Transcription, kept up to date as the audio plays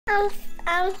I'm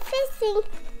fishing.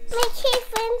 My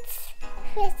children's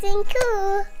fishing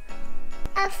too.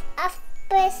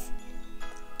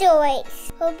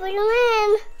 S.Bro'sOutdoors. Hope you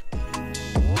win.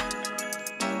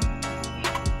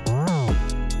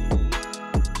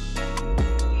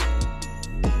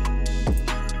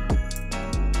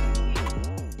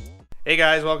 Hey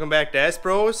guys, welcome back to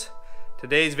S.Bros.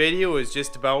 Today's video is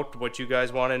just about what you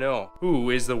guys want to know. Who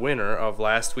is the winner of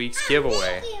last week's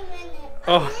giveaway?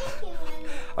 Oh,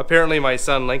 apparently my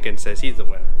son Lincoln says he's the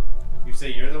winner. You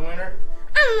say you're the winner?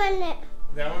 I'm winner.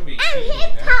 That would be I'm cheating,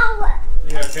 hip power.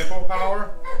 You have hippo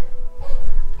power?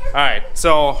 Alright,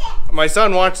 so my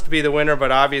son wants to be the winner,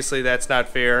 but obviously that's not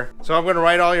fair. So I'm going to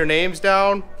write all your names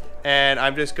down, and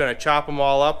I'm just going to chop them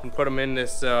all up and put them in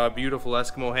this beautiful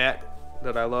Eskimo hat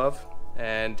that I love.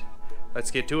 And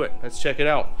let's get to it. Let's check it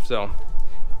out. So,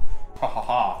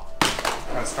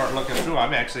 I'm gonna start looking through.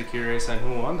 I'm actually curious on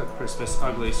who won the Christmas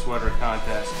ugly sweater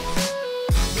contest.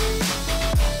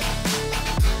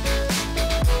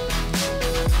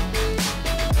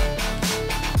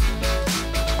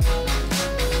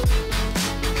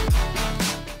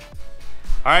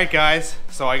 Alright guys,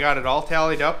 so I got it all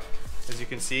tallied up. As you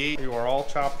can see, you are all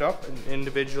chopped up and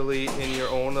individually in your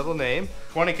own little name.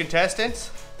 20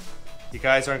 contestants. You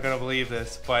guys aren't going to believe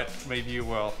this, but maybe you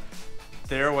will.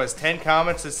 There was 10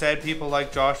 comments that said people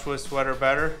like Joshua's sweater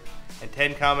better, and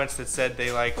 10 comments that said they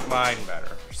like mine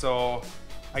better. So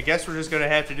I guess we're just going to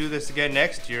have to do this again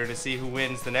next year to see who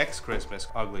wins the next Christmas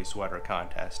ugly sweater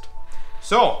contest.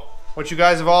 So, what you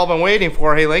guys have all been waiting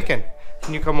for, hey Lincoln,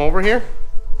 can you come over here?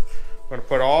 I'm going to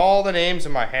put all the names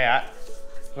in my hat.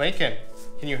 Lincoln,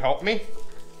 can you help me?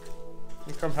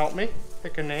 Can you come help me?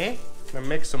 Pick a name. I'm going to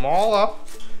mix them all up.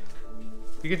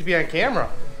 You get to be on camera.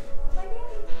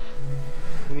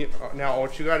 Now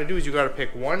what you got to do is you got to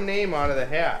pick one name out of the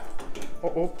hat.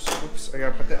 Oh, oops, I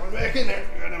got to put that one back in there.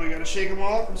 Now we got to shake them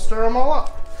all up and stir them all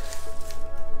up.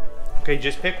 Okay,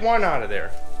 just pick one out of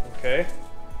there. Okay.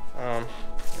 Got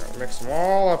to mix them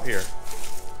all up here.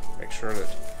 Make sure that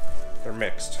they're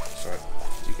mixed. So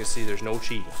as you can see, there's no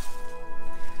cheating.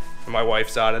 And my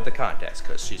wife's out at the contest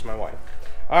because she's my wife.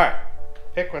 All right,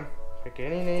 pick one. Pick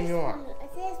any name you want.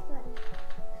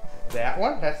 That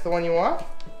one? That's the one you want?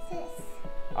 Yes.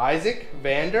 Isaac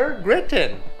Vander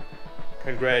Gritten.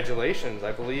 Congratulations.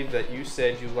 I believe that you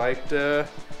said you liked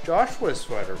Joshua's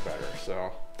sweater better.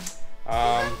 So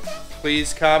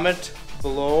please comment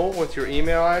below with your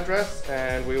email address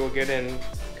and we will get in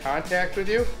contact with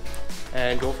you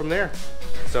and go from there.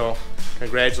 So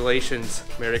congratulations.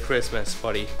 Merry Christmas,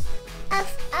 buddy.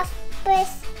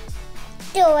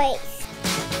 S.Bro'sOutdoors.